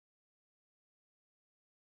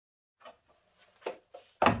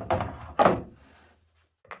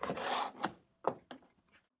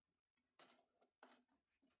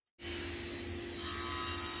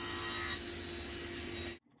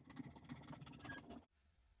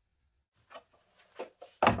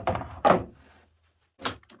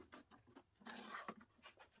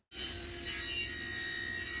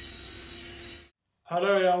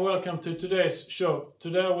Hello and welcome to today's show.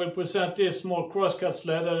 Today I will present this small crosscut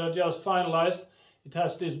sled that I just finalized. It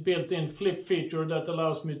has this built-in flip feature that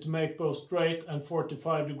allows me to make both straight and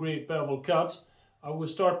 45-degree bevel cuts. I will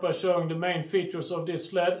start by showing the main features of this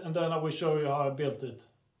sled and then I will show you how I built it.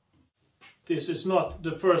 This is not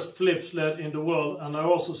the first flip sled in the world, and I've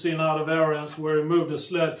also seen other variants where you move the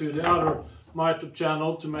sled to the other miter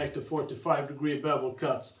channel to make the 45-degree bevel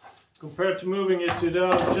cuts. Compared to moving it to the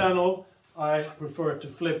other channel, I prefer to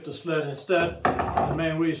flip the sled instead. The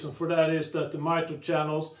main reason for that is that the miter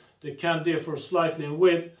channels, they can differ slightly in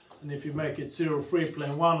width, and if you make it zero free play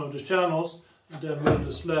in one of the channels and then move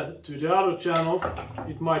the sled to the other channel,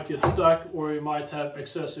 it might get stuck or you might have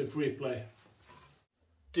excessive free play.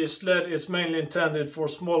 This sled is mainly intended for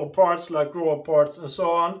smaller parts like drawer parts and so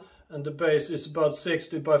on, and the base is about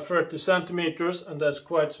 60 by 30 centimeters, and that's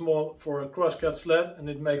quite small for a crosscut sled, and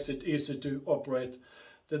it makes it easy to operate.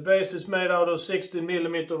 The base is made out of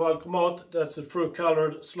 16mm Alcomat. That's a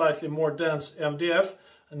fruit-colored, slightly more dense MDF,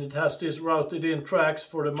 and it has these routed-in tracks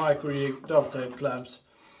for the micro-jig dovetail clamps.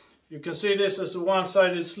 You can see this as a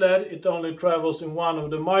one-sided sled. It only travels in one of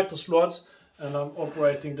the miter slots, and I'm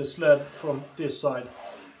operating the sled from this side.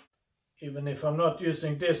 Even if I'm not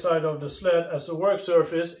using this side of the sled as a work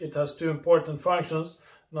surface, it has two important functions.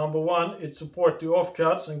 Number one, it supports the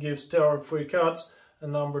off-cuts and gives tear-free cuts.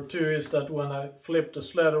 And number two is that when I flip the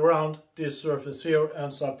sled around, this surface here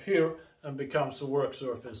ends up here and becomes a work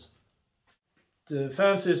surface. The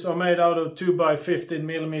fences are made out of 2 by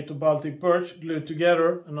 15mm Baltic birch glued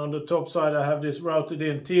together, and on the top side I have this routed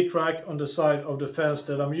in T-track on the side of the fence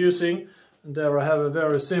that I'm using, and there I have a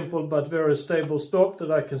very simple but very stable stop that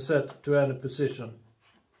I can set to any position.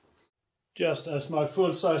 Just as my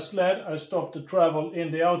full-size sled, I stopped the travel in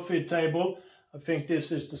the outfeed table. I think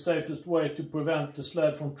this is the safest way to prevent the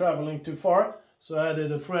sled from traveling too far, so I added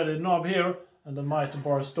a threaded knob here and the miter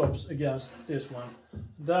bar stops against this one.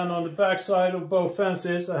 Then on the back side of both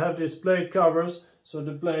fences I have these blade covers, so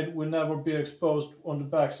the blade will never be exposed on the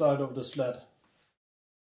back side of the sled.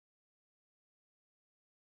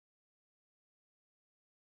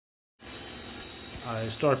 I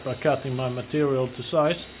start by cutting my material to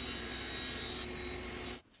size.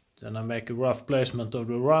 Then I make a rough placement of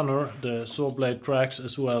the runner, the saw blade tracks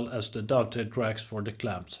as well as the dovetail tracks for the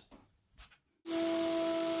clamps.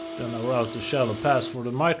 Then I route the shallow pass for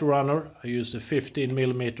the miter runner. I use a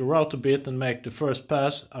 15mm router bit and make the first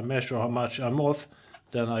pass. I measure how much I'm off,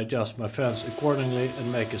 then I adjust my fence accordingly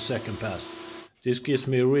and make a second pass. This gives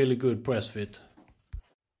me a really good press fit.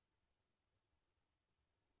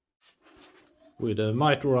 With the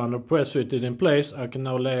miter runner press fitted in place, I can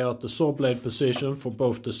now lay out the saw blade position for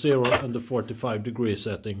both the 0 and the 45-degree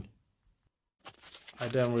setting. I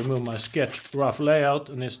then remove my sketch rough layout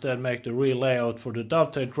and instead make the real layout for the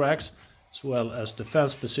dovetail tracks as well as the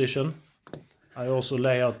fence position. I also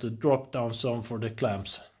lay out the drop down zone for the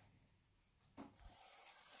clamps.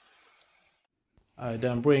 I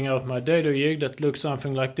then bring out my dado jig that looks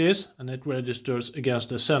something like this, and it registers against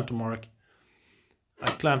the center mark. I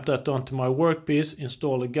clamp that onto my workpiece,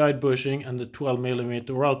 install a guide bushing and the 12mm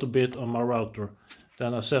router bit on my router.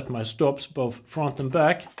 Then I set my stops both front and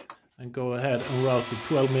back and go ahead and route the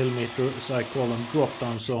 12mm, as I call them, drop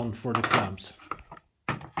down zone for the clamps.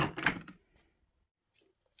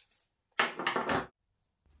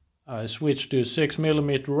 I switch to a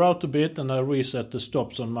 6mm router bit and I reset the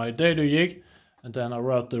stops on my dado jig, and then I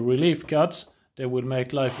route the relief cuts. They will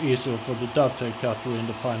make life easier for the dovetail cutter in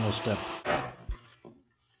the final step.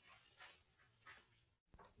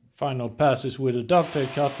 Final passes with a dovetail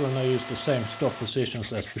cutter and I use the same stop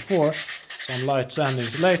positions as before. Some light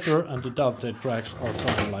sandings later and the dovetail tracks are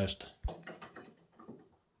finalized.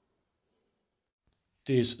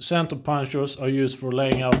 These center punchers are used for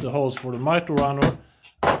laying out the holes for the miter runner.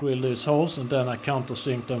 I drill these holes and then I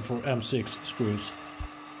countersink them for M6 screws.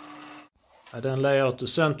 I then lay out the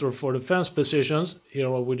center for the fence positions.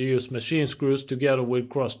 Here I would use machine screws together with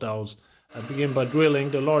cross dowels. I begin by drilling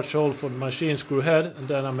the large hole for the machine screw head and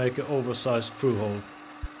then I make an oversized through hole.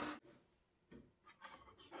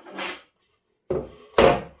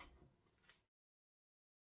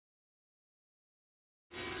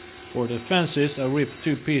 For the fences I rip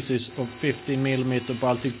two pieces of 15mm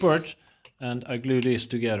Baltic birch and I glue these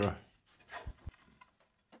together.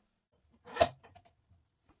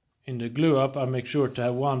 In the glue up I make sure to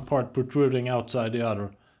have one part protruding outside the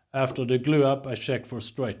other. After the glue up I check for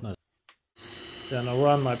straightness. Then I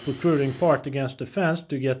run my protruding part against the fence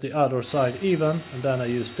to get the other side even, and then I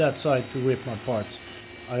use that side to rip my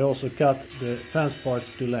parts. I also cut the fence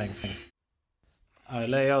parts to length. I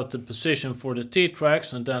lay out the position for the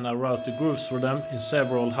T-tracks and then I route the grooves for them in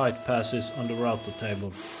several height passes on the router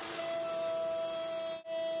table.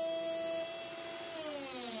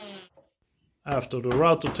 After the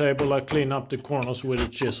router table, I clean up the corners with a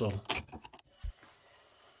chisel.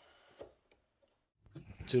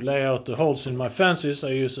 To lay out the holes in my fences,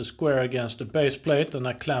 I use a square against the base plate and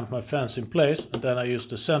I clamp my fence in place, and then I use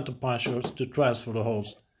the center punchers to transfer the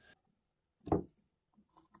holes.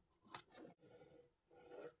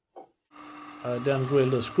 I then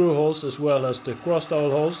drill the screw holes as well as the cross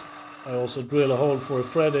dowel holes. I also drill a hole for a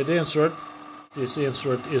threaded insert. This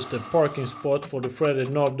insert is the parking spot for the threaded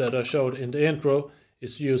knob that I showed in the intro.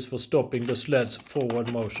 It's used for stopping the sled's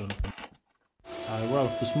forward motion. I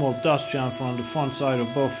route the small dust chamfer on the front side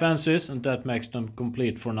of both fences, and that makes them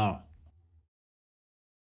complete for now.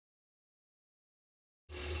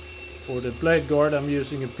 For the blade guard I'm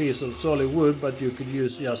using a piece of solid wood, but you could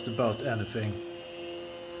use just about anything.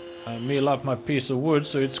 I mill up my piece of wood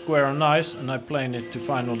so it's square and nice, and I plane it to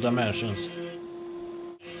final dimensions.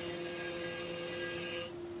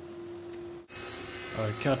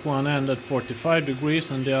 I cut one end at 45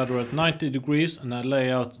 degrees and the other at 90 degrees, and I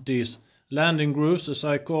lay out these landing grooves, as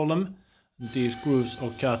I call them. These grooves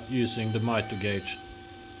are cut using the miter gauge.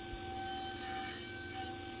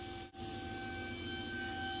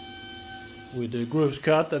 With the grooves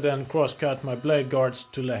cut, I then cross cut my blade guards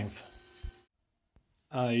to length.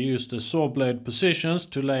 I use the saw blade positions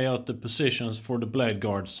to lay out the positions for the blade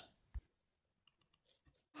guards.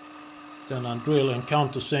 Then I drill and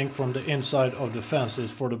countersink from the inside of the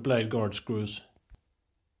fences for the blade guard screws.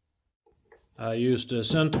 I use the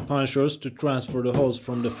center punchers to transfer the holes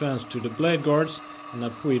from the fence to the blade guards, and I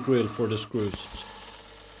pre-drill for the screws.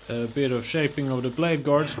 A bit of shaping of the blade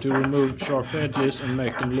guards to remove sharp edges and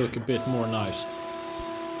make them look a bit more nice.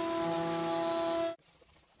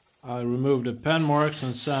 I remove the pen marks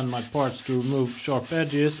and sand my parts to remove sharp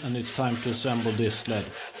edges, and it's time to assemble this sled.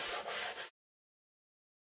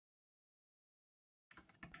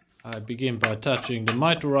 I begin by attaching the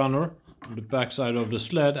miter runner. On the back side of the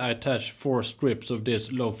sled I attach 4 strips of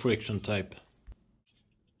this low friction tape.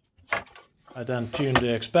 I then tune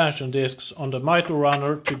the expansion discs on the miter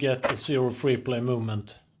runner to get a zero free play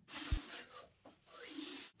movement.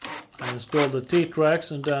 I install the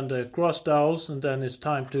T-tracks and then the cross dowels, and then it's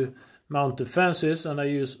time to mount the fences, and I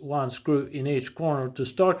use 1 screw in each corner to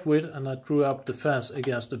start with, and I screw up the fence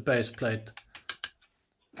against the base plate.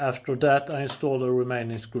 After that I install the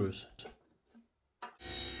remaining screws.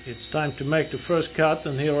 It's time to make the first cut,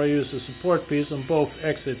 and here I use a support piece on both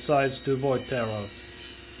exit sides to avoid tear out.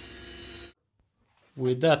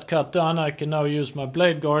 With that cut done, I can now use my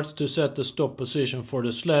blade guards to set the stop position for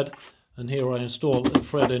the sled, and here I install a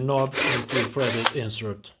threaded knob into a threaded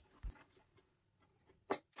insert.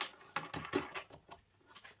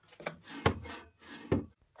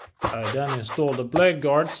 I then install the blade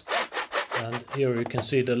guards, and here you can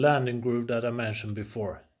see the landing groove that I mentioned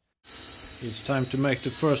before. It's time to make the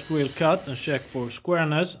first wheel cut and check for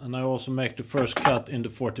squareness, and I also make the first cut in the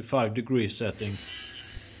 45-degree setting.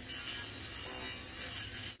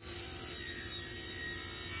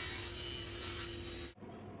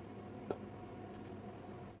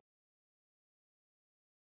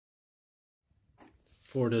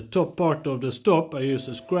 For the top part of the stop I use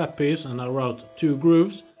a scrap piece and I route 2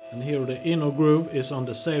 grooves, and here the inner groove is on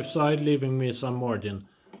the safe side, leaving me some margin.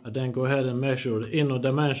 I then go ahead and measure the inner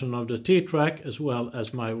dimension of the T-track as well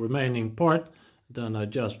as my remaining part. Then I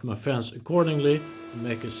adjust my fence accordingly and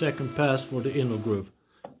make a second pass for the inner groove.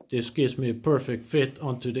 This gives me a perfect fit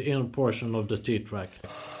onto the inner portion of the T-track.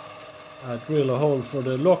 I drill a hole for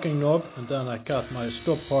the locking knob and then I cut my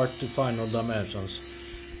stop part to final dimensions.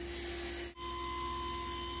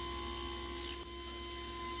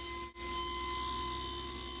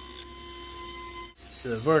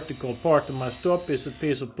 The vertical part of my stop is a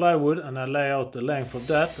piece of plywood, and I lay out the length of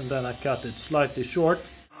that, and then I cut it slightly short.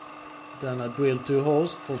 Then I drill 2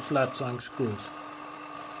 holes for flat sunk screws.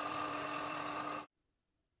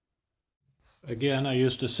 Again I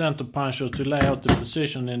use the center puncher to lay out the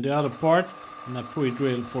position in the other part, and I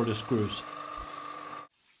pre-drill for the screws.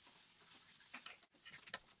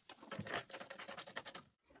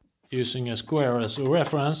 Using a square as a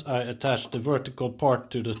reference, I attach the vertical part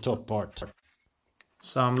to the top part.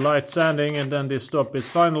 Some light sanding and then this stop is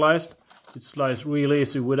finalized. It slides real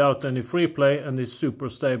easy without any free play and is super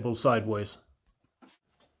stable sideways.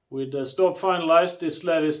 With the stop finalized, this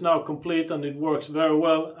sled is now complete and it works very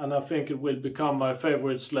well, and I think it will become my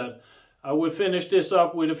favorite sled. I will finish this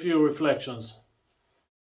up with a few reflections.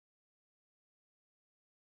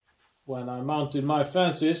 When I mounted my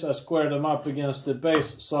fences, I squared them up against the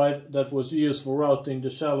base side that was used for routing the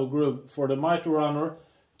shallow groove for the mitre runner.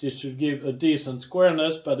 This should give a decent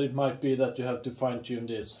squareness, but it might be that you have to fine tune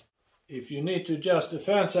this. If you need to adjust the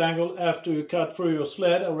fence angle after you cut through your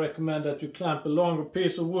sled, I recommend that you clamp a longer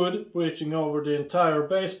piece of wood bridging over the entire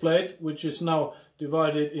base plate, which is now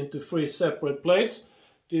divided into 3 separate plates.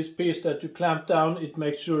 This piece that you clamp down, it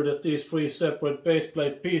makes sure that these 3 separate base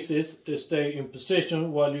plate pieces, they stay in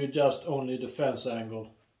position while you adjust only the fence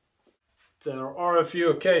angle. There are a few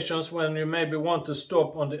occasions when you maybe want to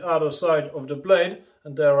stop on the other side of the blade,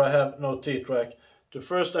 and there I have no T-track. The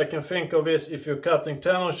first I can think of is if you're cutting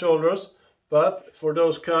tenon shoulders, but for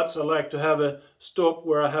those cuts I like to have a stop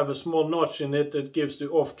where I have a small notch in it that gives the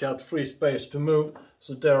off-cut free space to move,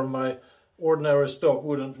 so there my ordinary stop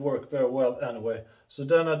wouldn't work very well anyway. So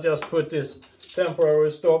then I just put this temporary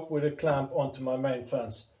stop with a clamp onto my main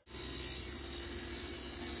fence.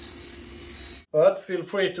 But feel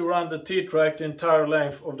free to run the T-track the entire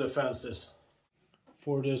length of the fences.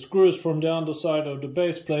 For the screws from the underside of the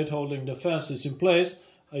base plate holding the fences in place,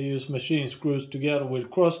 I use machine screws together with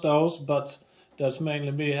cross dowels, but that's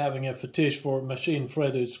mainly me having a fetish for machine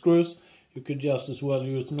threaded screws. You could just as well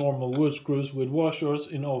use normal wood screws with washers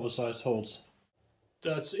in oversized holes.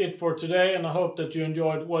 That's it for today, and I hope that you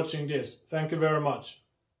enjoyed watching this. Thank you very much.